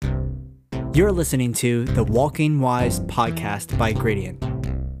You're listening to the Walking Wise podcast by Gradient.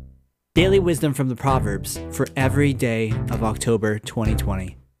 Daily wisdom from the Proverbs for every day of October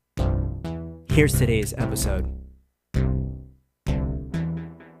 2020. Here's today's episode.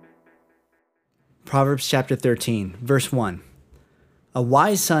 Proverbs chapter 13, verse 1. A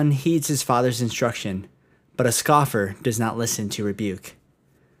wise son heeds his father's instruction, but a scoffer does not listen to rebuke.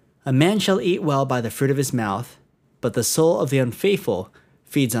 A man shall eat well by the fruit of his mouth, but the soul of the unfaithful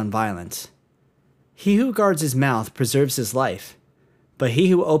feeds on violence. He who guards his mouth preserves his life, but he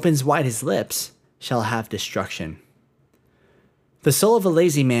who opens wide his lips shall have destruction. The soul of a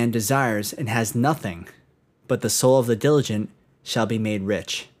lazy man desires and has nothing, but the soul of the diligent shall be made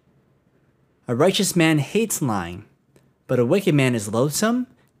rich. A righteous man hates lying, but a wicked man is loathsome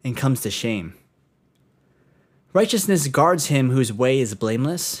and comes to shame. Righteousness guards him whose way is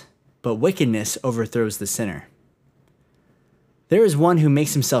blameless, but wickedness overthrows the sinner. There is one who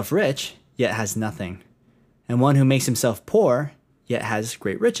makes himself rich, yet has nothing, and one who makes himself poor, yet has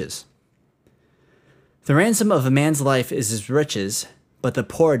great riches. The ransom of a man's life is his riches, but the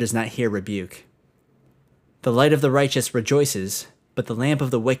poor does not hear rebuke. The light of the righteous rejoices, but the lamp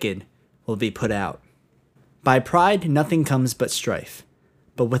of the wicked will be put out. By pride nothing comes but strife,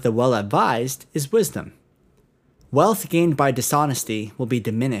 but with the well-advised is wisdom. Wealth gained by dishonesty will be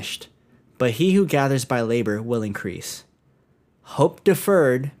diminished, but he who gathers by labor will increase. Hope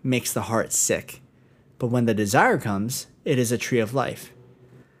deferred makes the heart sick, but when the desire comes, it is a tree of life.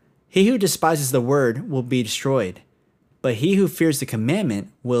 He who despises the word will be destroyed, but he who fears the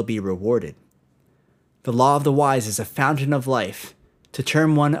commandment will be rewarded. The law of the wise is a fountain of life, to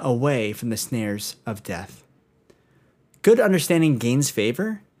turn one away from the snares of death. Good understanding gains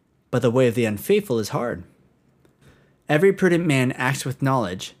favor, but the way of the unfaithful is hard. Every prudent man acts with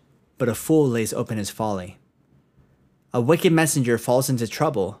knowledge, but a fool lays open his folly. A wicked messenger falls into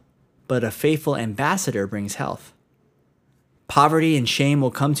trouble, but a faithful ambassador brings health. Poverty and shame will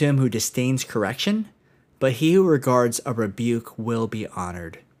come to him who disdains correction, but he who regards a rebuke will be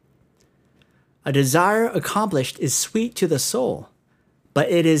honored. A desire accomplished is sweet to the soul, but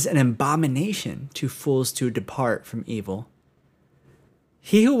it is an abomination to fools to depart from evil.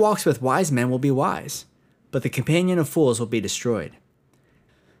 He who walks with wise men will be wise, but the companion of fools will be destroyed.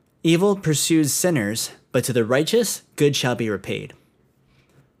 Evil pursues sinners, but to the righteous, good shall be repaid.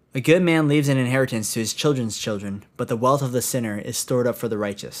 A good man leaves an inheritance to his children's children, but the wealth of the sinner is stored up for the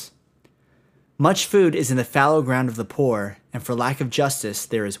righteous. Much food is in the fallow ground of the poor, and for lack of justice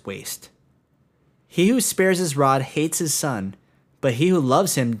there is waste. He who spares his rod hates his son, but he who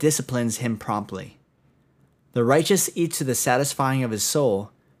loves him disciplines him promptly. The righteous eats to the satisfying of his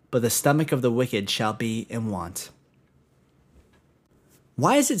soul, but the stomach of the wicked shall be in want.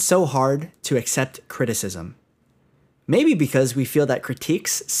 Why is it so hard to accept criticism? Maybe because we feel that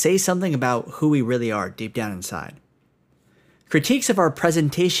critiques say something about who we really are deep down inside. Critiques of our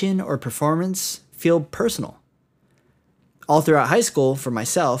presentation or performance feel personal. All throughout high school, for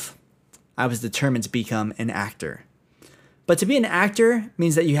myself, I was determined to become an actor. But to be an actor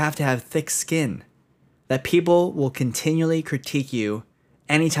means that you have to have thick skin, that people will continually critique you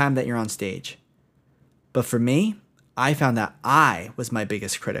anytime that you're on stage. But for me, I found that I was my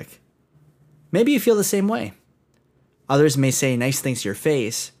biggest critic. Maybe you feel the same way. Others may say nice things to your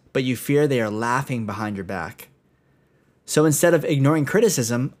face, but you fear they are laughing behind your back. So instead of ignoring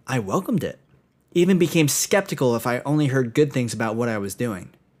criticism, I welcomed it, even became skeptical if I only heard good things about what I was doing.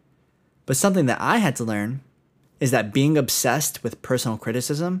 But something that I had to learn is that being obsessed with personal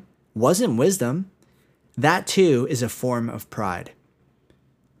criticism wasn't wisdom. That too is a form of pride.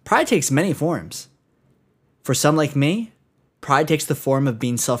 Pride takes many forms. For some like me, pride takes the form of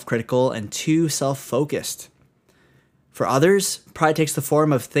being self-critical and too self-focused. For others, pride takes the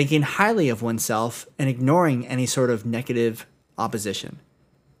form of thinking highly of oneself and ignoring any sort of negative opposition.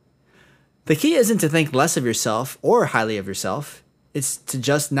 The key isn't to think less of yourself or highly of yourself. It's to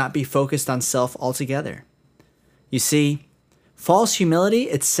just not be focused on self altogether. You see, false humility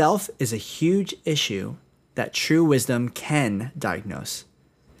itself is a huge issue that true wisdom can diagnose.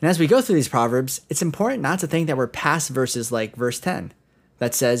 And as we go through these proverbs, it's important not to think that we're past verses like verse 10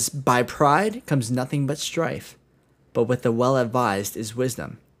 that says, "By pride comes nothing but strife, but with the well-advised is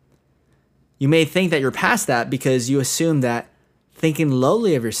wisdom." You may think that you're past that because you assume that thinking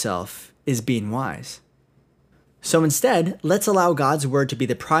lowly of yourself is being wise. So instead, let's allow God's word to be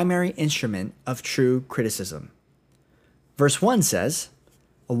the primary instrument of true criticism. Verse 1 says,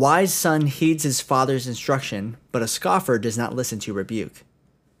 "A wise son heeds his father's instruction, but a scoffer does not listen to rebuke."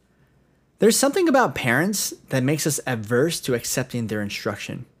 There's something about parents that makes us averse to accepting their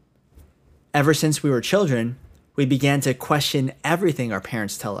instruction. Ever since we were children, we began to question everything our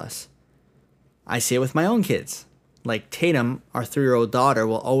parents tell us. I see it with my own kids. Like Tatum, our 3-year-old daughter,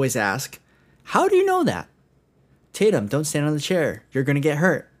 will always ask, "How do you know that?" "Tatum, don't stand on the chair. You're going to get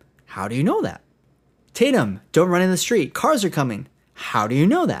hurt." "How do you know that?" "Tatum, don't run in the street. Cars are coming." "How do you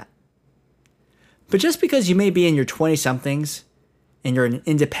know that?" But just because you may be in your 20-somethings and you're an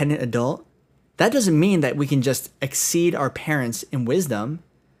independent adult, that doesn't mean that we can just exceed our parents in wisdom,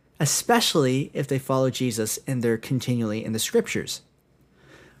 especially if they follow Jesus and they're continually in the scriptures.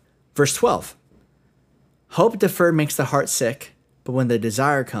 Verse 12. Hope deferred makes the heart sick, but when the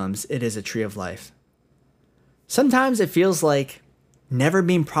desire comes, it is a tree of life. Sometimes it feels like never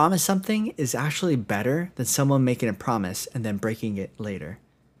being promised something is actually better than someone making a promise and then breaking it later.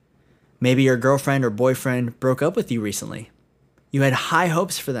 Maybe your girlfriend or boyfriend broke up with you recently. You had high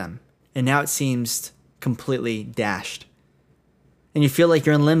hopes for them, and now it seems completely dashed. And you feel like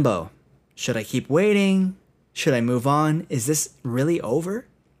you're in limbo. Should I keep waiting? Should I move on? Is this really over?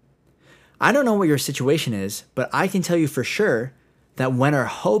 I don't know what your situation is, but I can tell you for sure that when our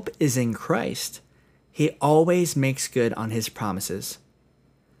hope is in Christ, He always makes good on His promises.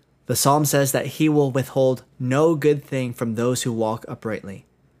 The Psalm says that He will withhold no good thing from those who walk uprightly.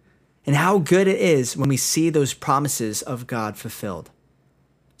 And how good it is when we see those promises of God fulfilled.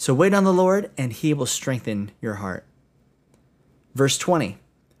 So wait on the Lord, and He will strengthen your heart. Verse 20.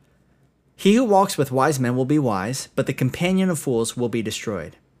 He who walks with wise men will be wise, but the companion of fools will be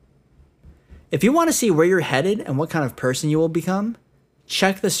destroyed. If you want to see where you're headed and what kind of person you will become,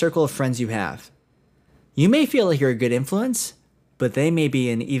 check the circle of friends you have. You may feel like you're a good influence, but they may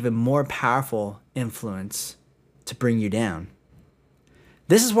be an even more powerful influence to bring you down.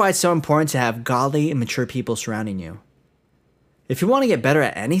 This is why it's so important to have godly and mature people surrounding you. If you want to get better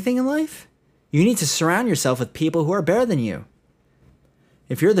at anything in life, you need to surround yourself with people who are better than you.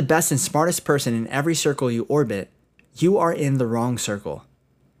 If you're the best and smartest person in every circle you orbit, you are in the wrong circle.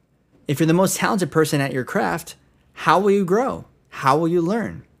 If you're the most talented person at your craft, how will you grow? How will you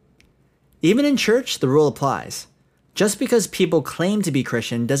learn? Even in church, the rule applies. Just because people claim to be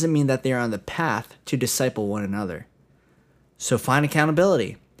Christian doesn't mean that they are on the path to disciple one another. So find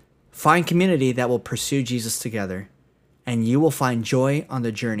accountability. Find community that will pursue Jesus together, and you will find joy on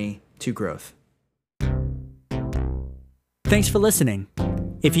the journey to growth. Thanks for listening.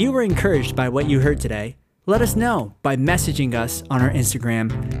 If you were encouraged by what you heard today, let us know by messaging us on our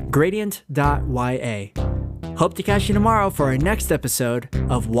Instagram, gradient.ya. Hope to catch you tomorrow for our next episode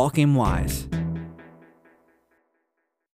of Walking Wise.